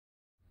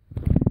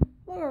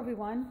Hello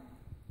everyone,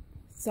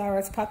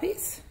 Zahra's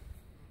puppies.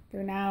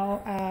 They're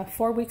now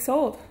 4 weeks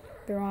old.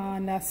 They're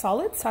on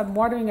solids. I'm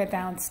watering it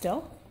down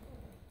still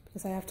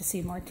because I have to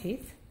see more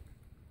teeth.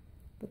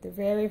 But they're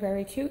very,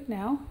 very cute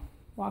now.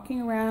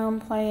 Walking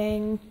around,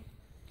 playing.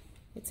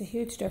 It's a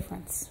huge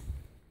difference.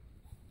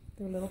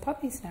 They're little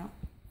puppies now.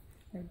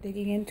 They're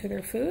digging into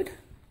their food.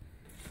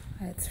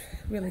 It's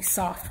really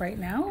soft right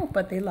now,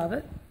 but they love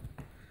it.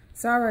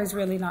 Zahra is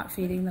really not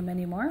feeding them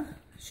anymore.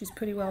 She's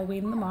pretty well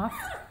weaned them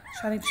off.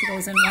 I think she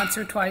goes in once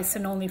or twice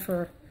and only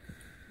for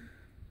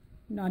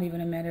not even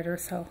a minute or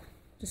so,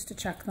 just to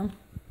check them.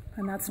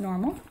 And that's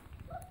normal.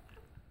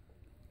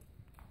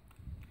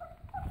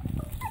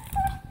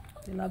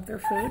 They love their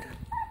food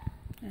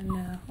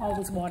and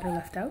always water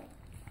left out.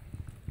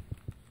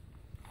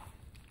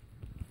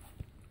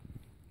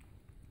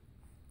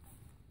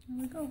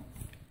 There we go.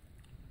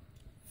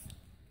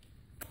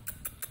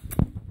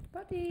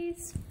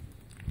 Puppies.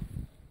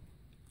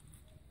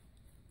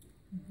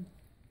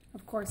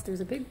 Of course,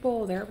 there's a big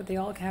bowl there, but they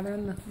all gather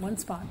in the one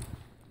spot.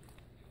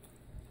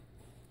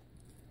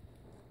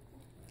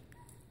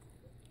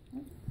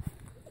 There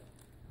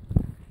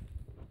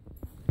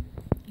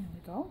we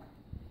go.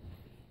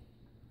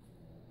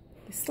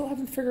 They still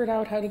haven't figured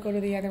out how to go to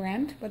the other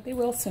end, but they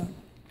will soon,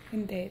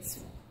 in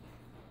days.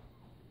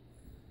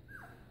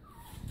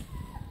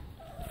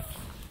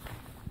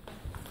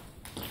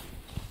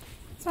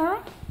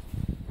 Zahra?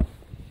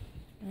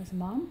 There's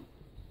Mom.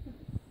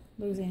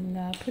 Losing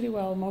pretty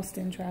well most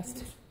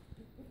interest.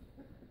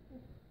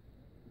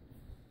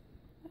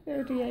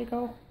 There,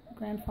 Diego,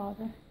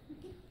 grandfather.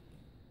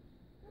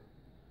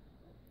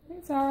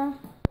 Hey, Zahra.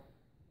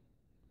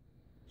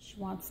 She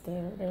wants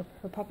her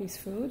puppy's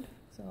food,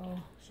 so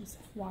she's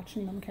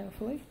watching them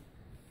carefully.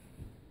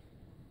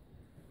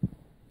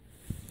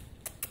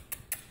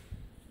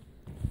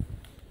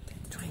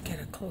 Try and get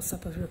a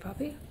close-up of your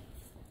puppy.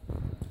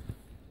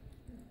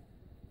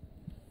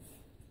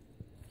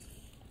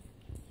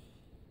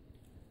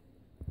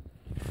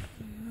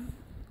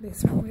 They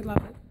certainly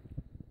love it.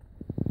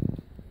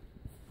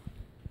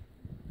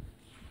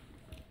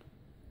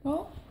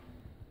 Well,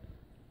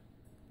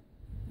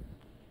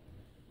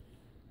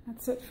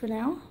 that's it for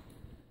now.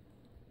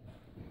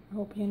 I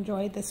hope you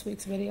enjoyed this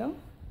week's video.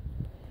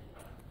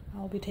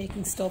 I'll be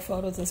taking still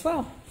photos as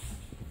well.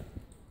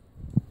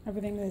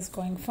 Everything is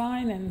going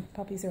fine and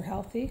puppies are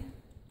healthy.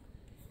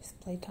 It's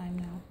playtime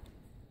now.